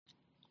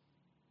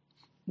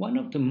One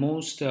of the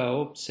most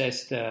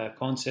obsessed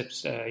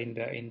concepts in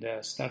the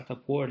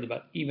startup world,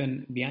 but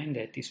even behind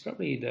that, is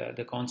probably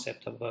the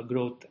concept of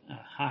growth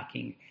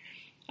hacking.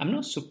 I'm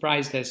not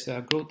surprised as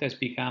growth has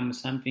become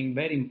something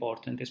very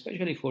important,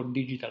 especially for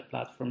digital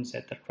platforms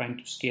that are trying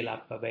to scale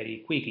up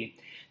very quickly.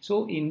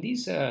 So, in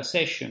this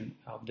session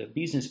of the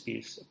Business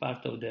Pills,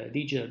 part of the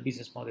Digital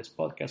Business Models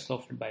podcast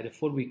offered by the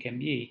 4-Week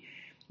MBA,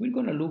 we're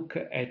going to look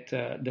at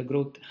the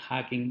growth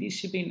hacking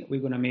discipline. We're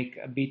going to make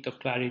a bit of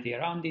clarity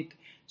around it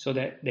so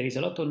that there is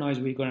a lot of noise.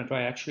 We're going to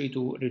try actually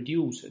to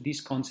reduce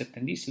this concept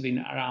and discipline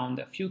around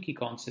a few key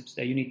concepts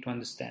that you need to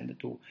understand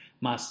to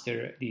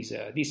master this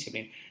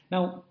discipline.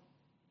 Now,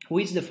 who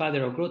is the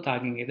father of growth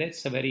hacking?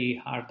 That's a very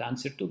hard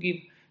answer to give.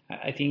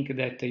 I think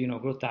that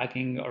growth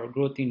hacking or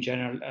growth in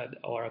general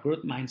or a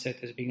growth mindset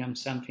has become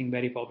something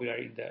very popular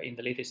in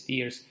the latest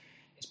years,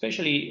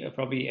 especially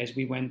probably as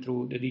we went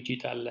through the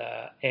digital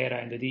era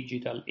and the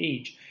digital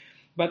age.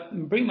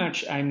 But pretty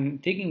much I'm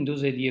taking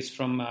those ideas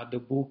from the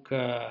book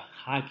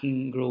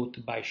Hacking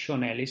Growth by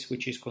Sean Ellis,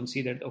 which is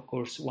considered, of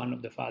course, one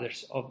of the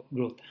fathers of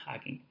growth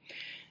hacking.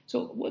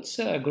 So what's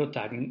growth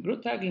hacking?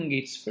 Growth hacking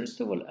is first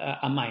of all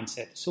a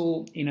mindset.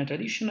 So in a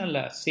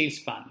traditional sales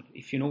funnel,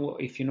 if you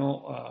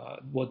know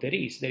what there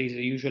is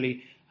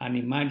usually an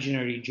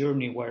imaginary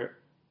journey where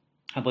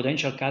a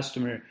potential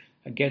customer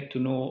gets to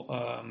know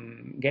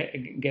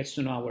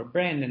our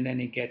brand, and then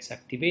it gets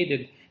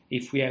activated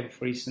if we have,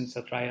 for instance,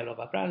 a trial of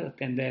a product,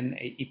 and then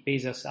it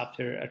pays us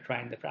after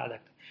trying the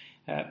product.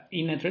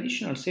 In a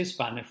traditional sales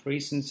funnel, for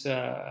instance,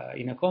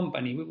 in a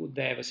company, we would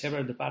have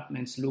several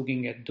departments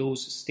looking at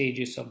those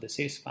stages of the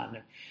sales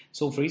funnel.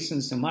 So, for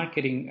instance, the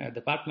marketing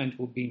department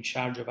would be in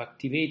charge of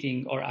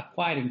activating or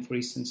acquiring, for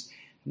instance,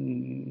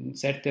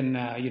 certain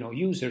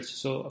users.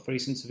 So, for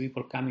instance,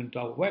 people coming to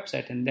our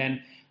website, and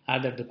then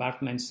other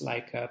departments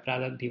like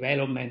product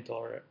development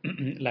or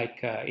like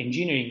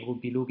engineering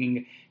would be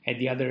looking at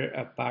the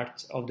other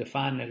parts of the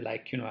funnel,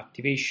 like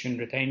activation,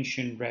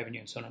 retention, revenue,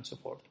 and so on and so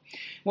forth.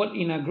 Well,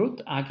 in a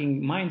growth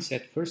hacking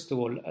mindset, first of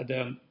all,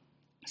 the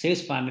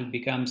sales funnel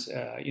becomes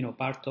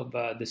part of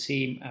the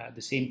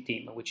same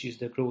team, which is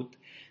the growth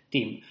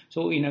team.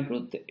 So in a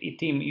growth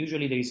team,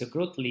 usually there is a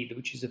growth lead,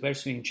 which is the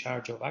person in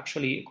charge of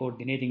actually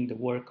coordinating the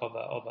work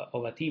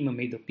of a team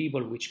made of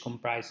people which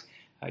comprise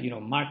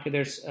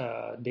marketers,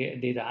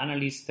 data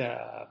analysts,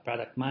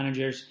 product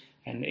managers,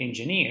 and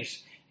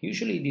engineers.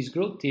 Usually, this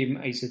growth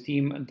team is a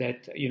team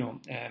that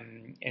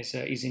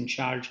is in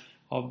charge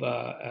of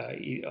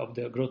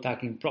the growth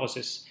hacking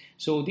process.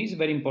 So this is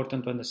very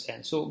important to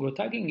understand. So growth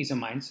hacking is a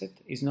mindset.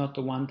 It's not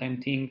a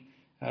one-time thing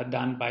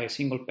done by a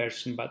single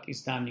person, but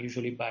it's done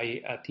usually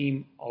by a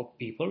team of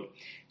people.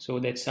 So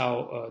that's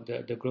how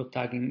the growth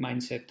hacking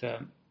mindset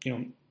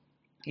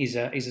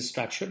is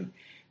structured.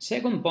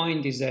 Second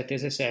point is that,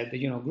 as I said,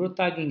 growth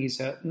hacking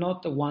is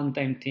not a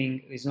one-time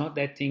thing. It's not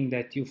that thing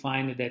that you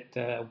find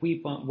that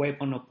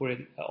weapon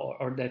operate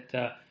or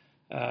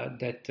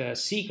that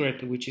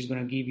secret which is going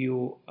to give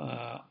you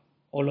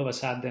all of a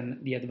sudden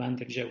the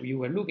advantage that you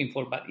were looking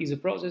for, but is a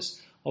process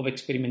of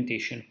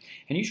experimentation.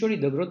 And usually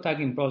the growth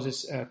hacking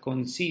process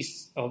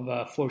consists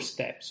of 4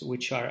 steps,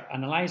 which are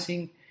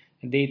analyzing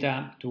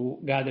data to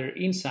gather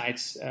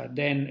insights,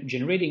 then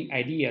generating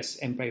ideas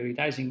and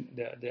prioritizing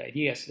the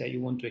ideas that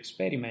you want to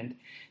experiment.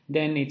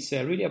 Then it's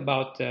really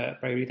about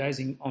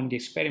prioritizing on the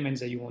experiments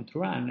that you want to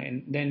run,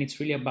 and then it's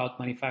really about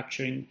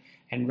manufacturing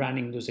and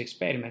running those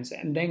experiments,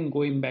 and then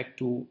going back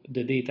to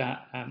the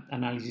data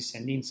analysis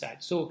and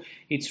insights. So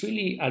it's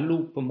really a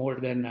loop more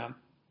than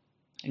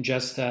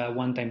just a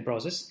one-time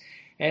process.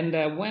 And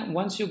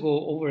once you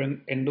go over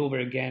and over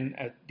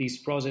again this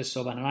process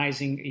of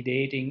analyzing,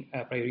 ideating,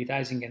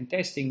 prioritizing, and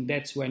testing,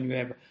 that's when you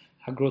have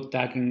a growth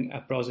hacking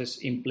process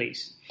in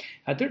place.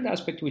 A third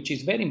aspect which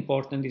is very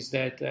important is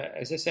that,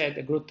 as I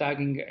said, growth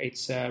hacking,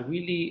 it's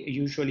really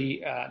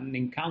usually an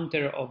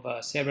encounter of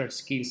several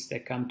skills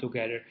that come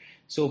together.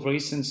 So, for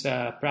instance,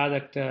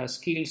 product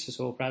skills,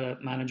 so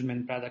product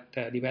management, product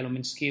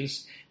development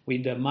skills,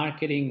 with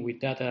marketing, with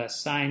data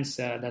science,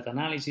 data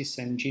analysis,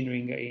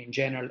 engineering in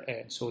general,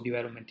 so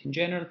development in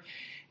general.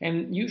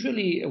 And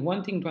usually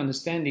one thing to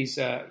understand is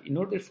in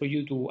order for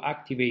you to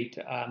activate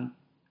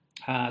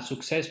a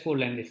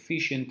successful and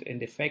efficient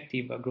and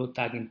effective growth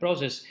hacking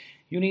process,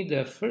 you need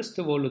first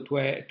of all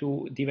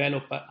to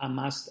develop a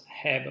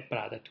must-have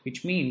product,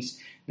 which means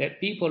that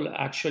people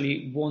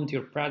actually want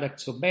your product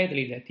so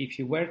badly that if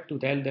you were to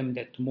tell them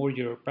that tomorrow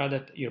your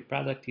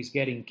product is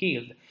getting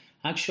killed,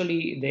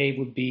 actually they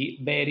would be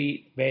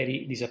very,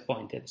 very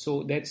disappointed.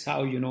 So that's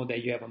how you know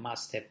that you have a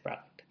must-have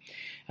product.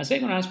 A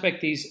second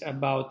aspect is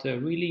about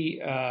really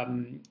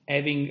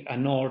having a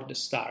North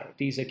Star.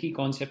 This is a key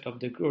concept of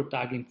the growth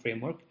hacking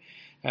framework.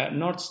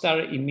 North Star,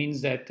 it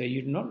means that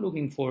you're not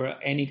looking for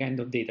any kind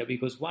of data,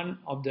 because one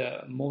of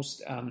the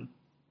most,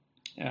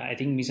 I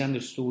think,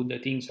 misunderstood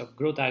things of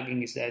growth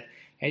hacking is that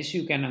as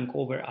you can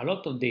uncover a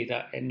lot of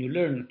data, and you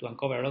learn to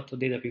uncover a lot of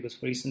data, because,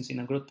 for instance, in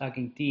a growth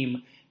hacking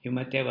team, you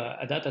might have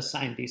a data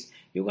scientist,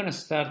 you're going to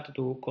start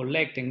to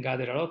collect and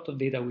gather a lot of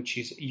data which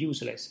is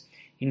useless.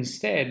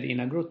 Instead, in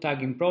a growth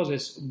tagging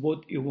process,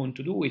 what you want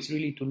to do is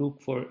really to look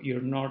for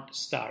your North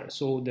Star.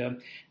 So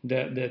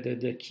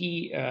the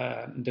key,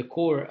 the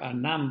core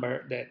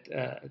number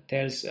that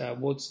tells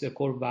what's the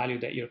core value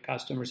that your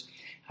customers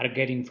are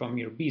getting from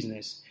your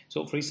business.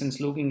 So, for instance,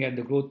 looking at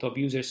the growth of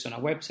users on a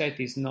website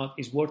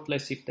is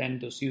worthless if then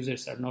those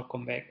users are not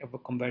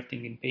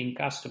converting in paying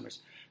customers.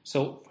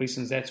 So, for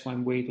instance, that's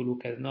one way to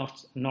look at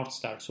North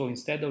Star. So,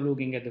 instead of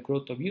looking at the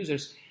growth of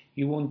users,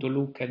 you want to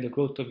look at the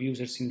growth of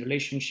users in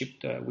relationship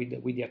with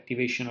the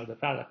activation of the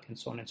product and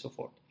so on and so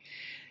forth.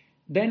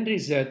 Then there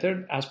is a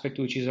third aspect,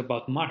 which is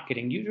about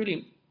marketing.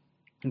 Usually,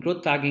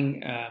 growth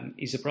tagging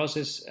is a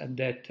process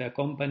that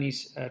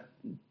companies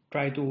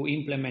try to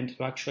implement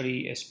to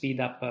actually speed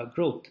up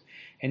growth.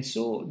 And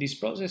so this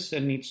process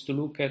needs to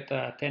look at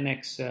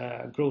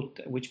 10x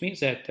growth, which means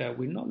that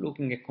we're not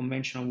looking at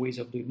conventional ways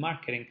of doing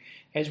marketing.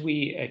 As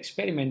we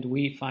experiment,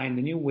 we find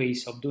new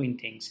ways of doing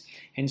things.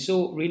 And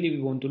so really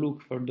we want to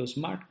look for those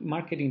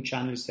marketing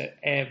channels that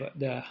have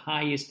the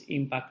highest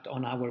impact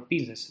on our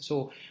business.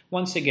 So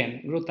once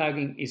again, growth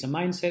tagging is a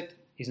mindset,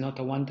 is not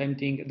a one-time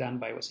thing done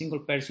by a single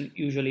person.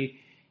 Usually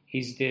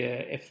is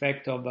the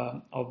effect of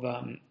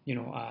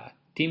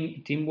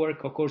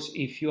teamwork. Of course,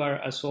 if you are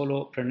a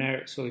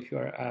solopreneur, so if you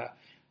are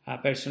a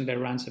person that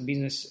runs a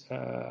business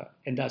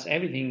and does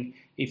everything,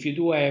 if you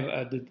do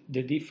have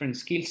the different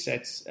skill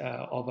sets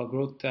of a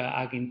growth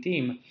hacking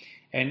team,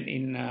 and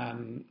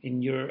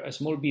in your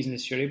small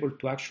business you're able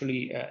to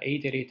actually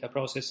iterate a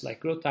process like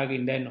growth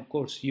hacking, then of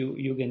course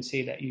you can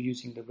say that you're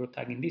using the growth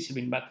hacking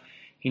discipline. But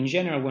in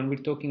general, when we're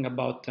talking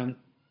about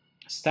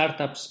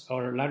startups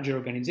or larger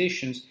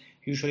organizations,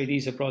 usually it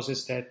is a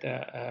process that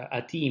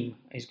a team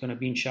is going to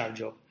be in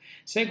charge of.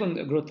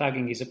 Second, growth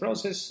tagging is a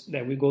process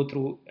that we go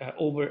through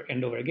over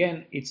and over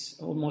again. It's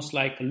almost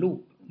like a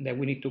loop that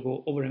we need to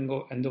go over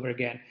and over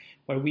again,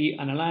 where we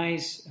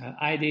analyze,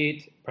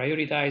 ideate,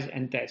 prioritize,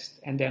 and test,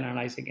 and then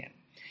analyze again.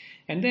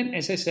 And then,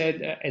 as I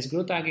said, as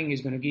growth tagging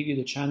is going to give you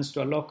the chance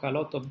to unlock a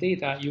lot of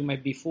data, you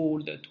might be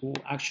fooled to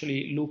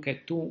actually look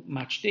at too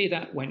much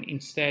data when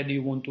instead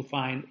you want to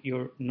find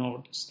your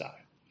North Star.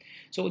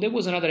 So that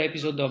was another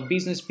episode of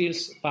Business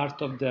Pills,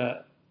 part of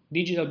the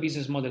Digital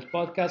Business Model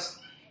podcast.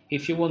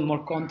 If you want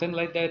more content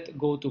like that,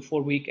 go to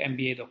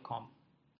 4weekmba.com.